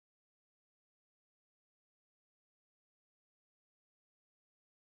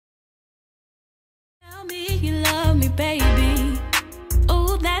baby.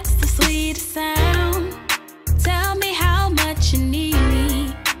 Oh, that's the sweetest sound. Tell me how much you need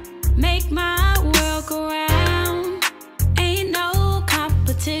me. Make my world go round. Ain't no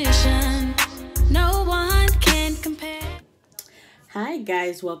competition. No one can compare. Hi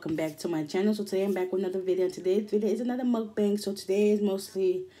guys, welcome back to my channel. So today I'm back with another video. Today's video is another mukbang. So today is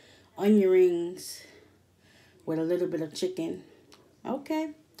mostly onion rings with a little bit of chicken.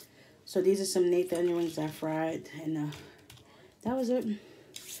 Okay. So these are some Nathan onion rings I fried, and that was it.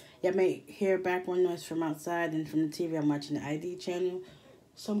 Y'all may hear background noise from outside and from the TV. I'm watching the ID channel.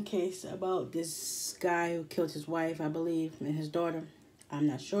 Some case about this guy who killed his wife, I believe, and his daughter. I'm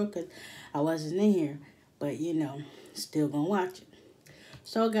not sure because I wasn't in here, but you know, still gonna watch it.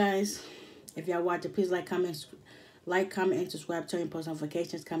 So guys, if y'all watch it, please like, comment, and subscribe. Turn your post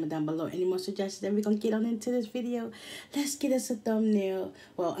notifications. Comment down below any more suggestions. Then we're gonna get on into this video. Let's get us a thumbnail.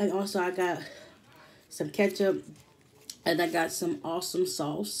 Well, and also I got some ketchup and I got some awesome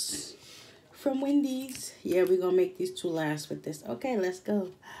sauce from Wendy's. Yeah, we're gonna make these two last with this. Okay, let's go.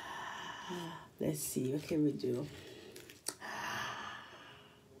 Let's see. What can we do?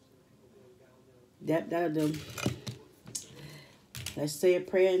 That'll do. Let's say a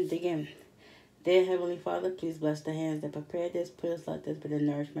prayer and dig in. Dear Heavenly Father, please bless the hands that prepared this. Please let this be the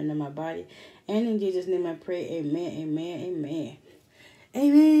nourishment of my body. And in Jesus' name I pray, amen, amen, amen.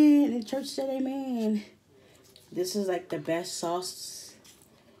 Amen. The church said amen. This is like the best sauce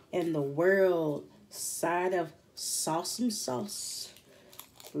in the world. Side of awesome sauce.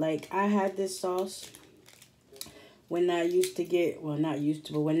 Like, I had this sauce when I used to get, well, not used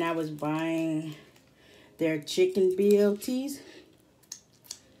to, but when I was buying their chicken BLTs.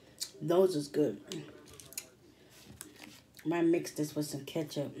 Those is good. Might mix this with some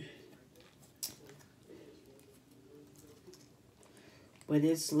ketchup. But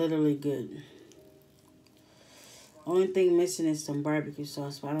it's literally good. Only thing missing is some barbecue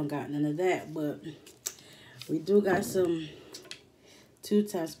sauce, but I don't got none of that. But we do got some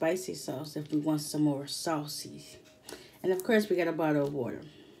 2-time spicy sauce if we want some more saucy. And of course, we got a bottle of water.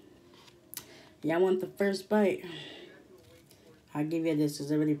 Y'all want the first bite? I'll give you this.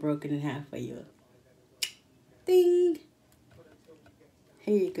 It's already broken in half for you. Ding!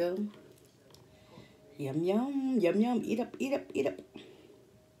 Here you go. Yum, yum, yum, yum. Eat up, eat up, eat up.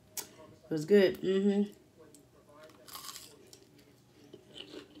 It was good.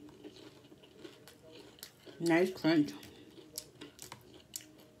 Nice crunch.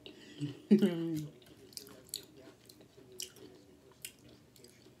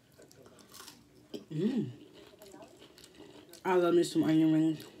 I love me some onion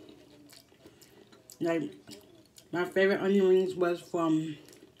rings. Like, my favorite onion rings was from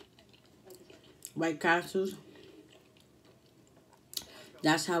White Castles.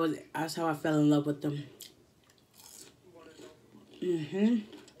 That's how I fell in love with them.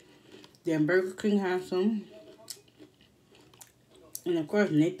 Then Burger King has some. And of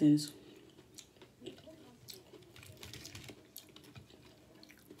course Nathan's.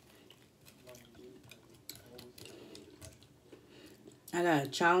 I got a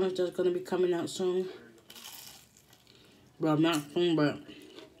challenge that's going to be coming out soon. Well, not soon, but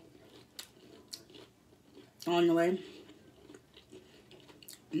on the way.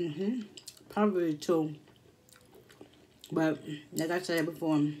 Probably 2. But, like I said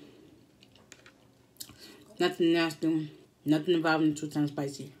before, nothing nasty, nothing involving 2-time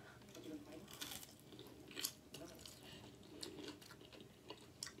spicy.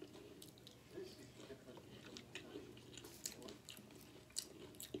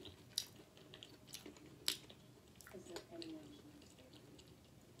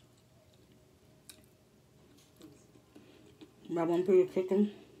 I want to put the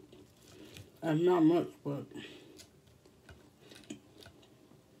chicken. Not much, but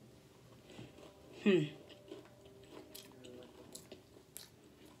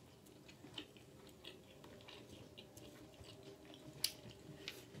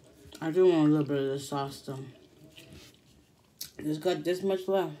I do want a little bit of the sauce though. Just got this much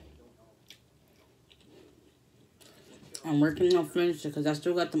left. I'm working on finishing because I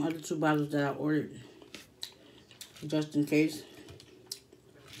still got them other 2 bottles that I ordered. Just in case.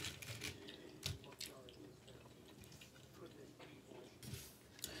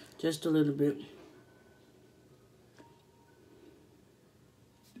 Just a little bit.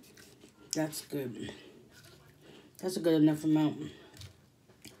 That's good. That's a good enough amount.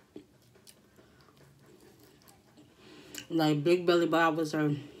 Like Big Belly Bobas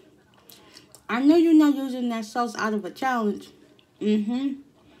are. I know you're not using that sauce out of a challenge. I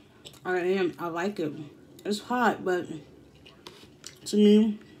am. I like it. It's hot, but to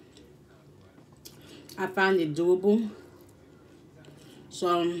me, I find it doable.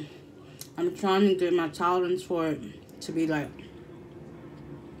 So I'm trying to get my tolerance for it to be like,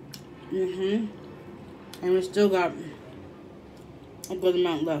 and we still got a good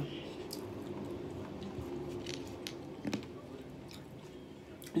amount left.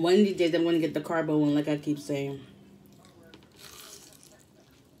 One of these days I'm going to get the carbo one, like I keep saying.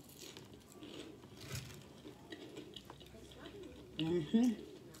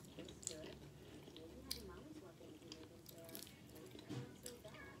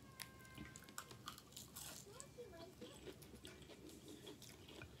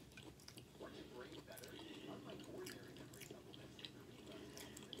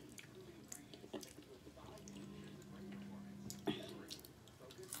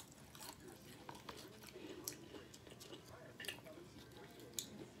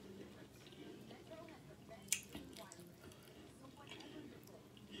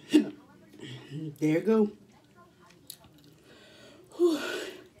 There you go.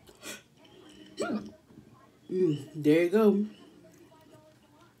 There you go.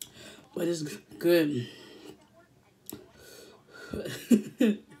 But it's good.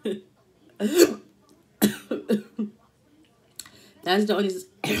 That's the only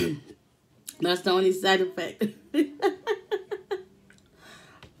that's the only side effect.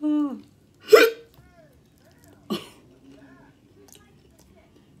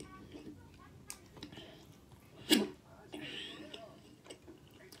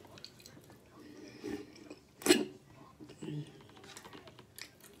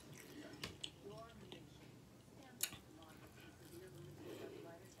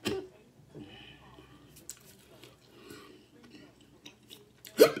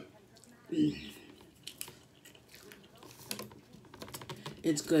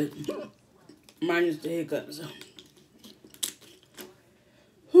 It's good. Minus the hiccups.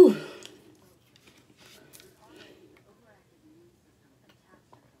 Whew.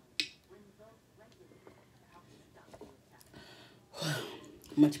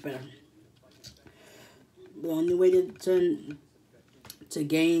 Much better. The only way to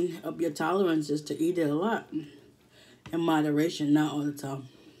gain up your tolerance is to eat it a lot. In moderation, not all the time.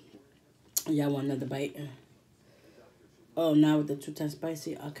 Y'all want another bite? Oh, now with the 2 times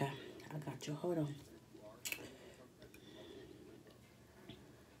spicy? Okay, I got you. Hold on.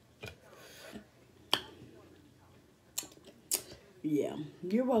 Yeah,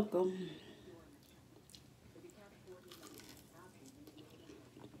 you're welcome.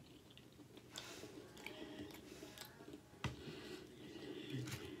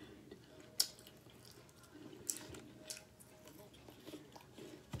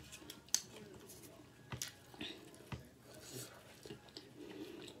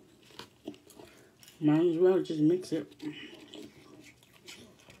 Might as well just mix it.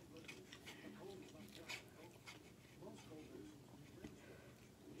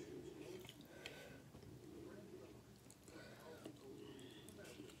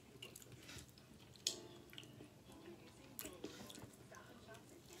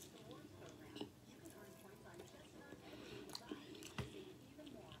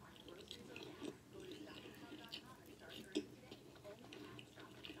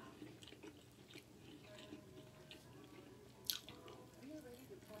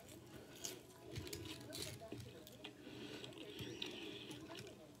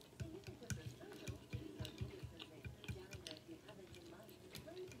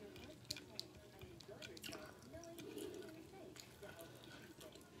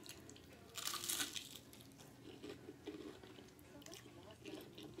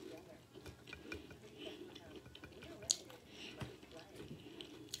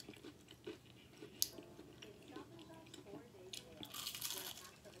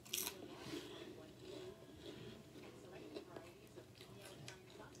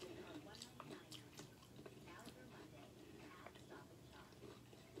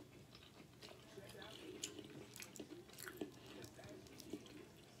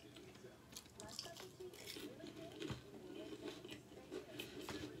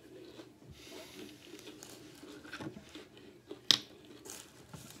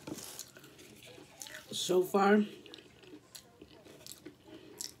 So far,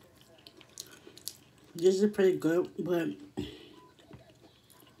 this is pretty good, but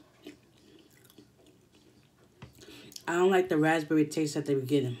I don't like the raspberry taste at the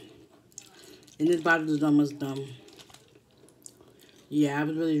beginning. And this bottle is almost done. Yeah, I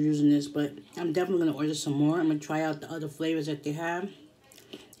was really using this, but I'm definitely going to order some more. I'm going to try out the other flavors that they have.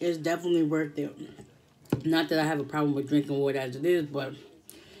 It's definitely worth it. Not that I have a problem with drinking water as it is, but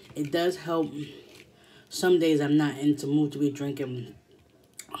it does help. Some days I'm not in the mood to be drinking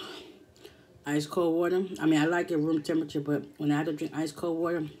ice cold water. I mean, I like it room temperature, but when I have to drink ice cold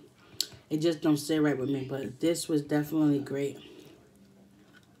water, it just don't sit right with me. But this was definitely great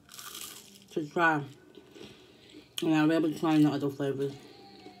to try. And I'll be able to try the other flavors.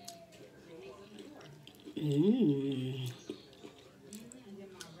 Mmm.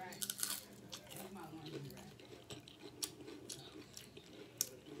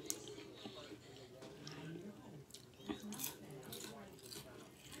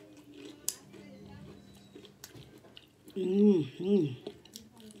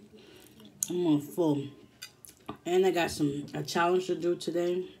 I'm on full. And I got a challenge to do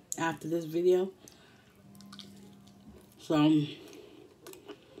today after this video. So, I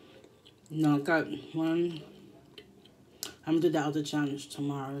got one. I'm gonna do the other challenge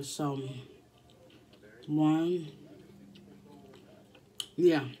tomorrow. So, one.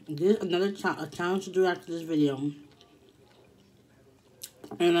 Yeah, there's another challenge to do after this video.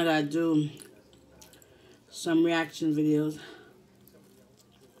 And I gotta do some reaction videos.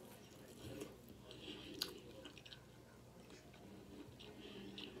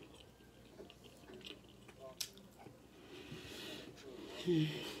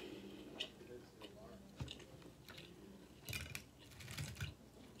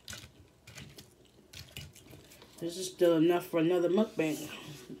 This is still enough for another mukbang.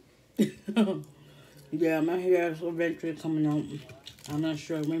 Yeah, my hair is eventually coming out. I'm not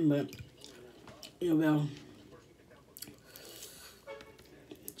sure when, but it will.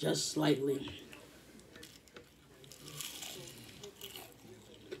 Just slightly.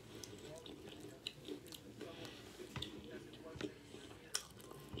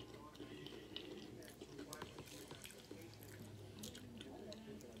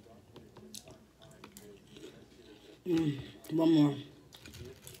 One more.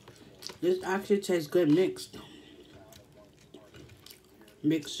 This actually tastes good mixed.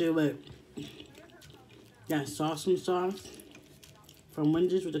 Mix it with that sauce from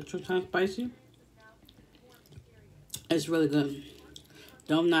Wendy's with the 2-time spicy. It's really good.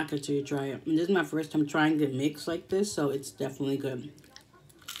 Don't knock it till you try it. And this is my first time trying the mix like this, so it's definitely good.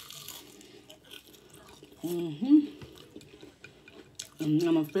 And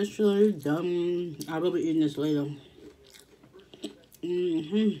I'm officially done. I will be eating this later.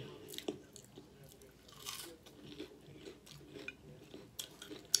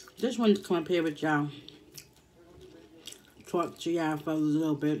 Just wanted to come up here with y'all. Talk to y'all for a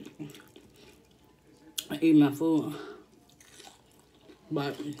little bit. I eat my food.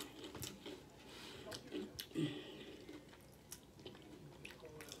 But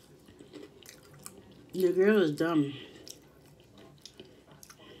the girl is dumb.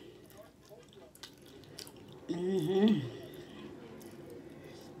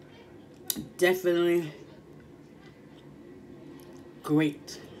 Definitely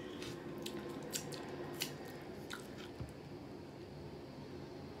great.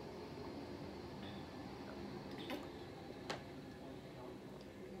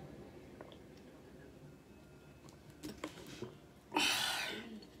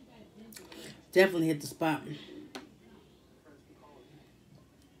 Definitely hit the spot.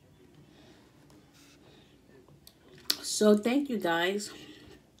 So thank you guys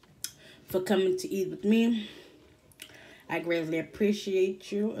for coming to eat with me. I greatly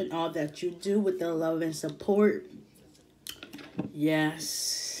appreciate you and all that you do with the love and support.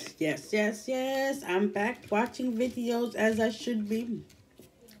 Yes, yes, yes, yes. I'm back watching videos as I should be.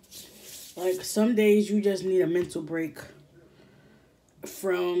 Like, some days you just need a mental break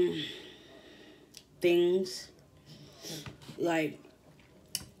from things. Like,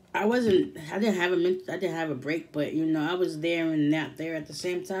 I didn't have a break, but you know, I was there and not there at the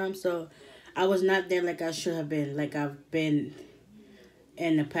same time. So I was not there like I should have been, like I've been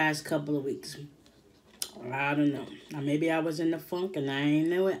in the past couple of weeks. I don't know. Or maybe I was in the funk and I ain't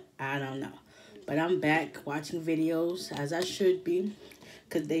know it. I don't know. But I'm back watching videos as I should be,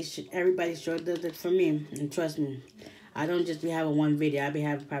 because everybody sure does it for me. And trust me, I don't just be having one video. I be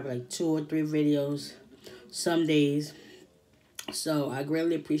having probably like 2 or 3 videos some days. So I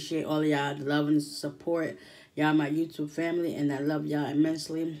greatly appreciate all of y'all, the love and support. Y'all my YouTube family, and I love y'all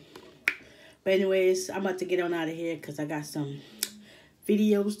immensely. But anyways, I'm about to get on out of here because I got some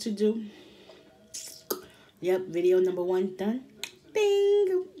videos to do. Yep, video number 1 done.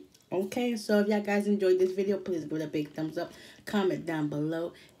 Bing! Okay, so if y'all guys enjoyed this video, please give it a big thumbs up. Comment down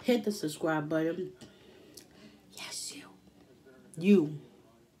below. Hit the subscribe button. Yes, you. You.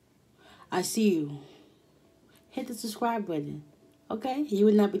 I see you. Hit the subscribe button. Okay? You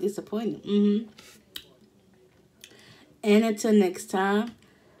would not be disappointed. And until next time,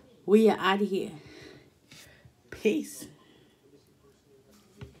 we are out of here. Peace.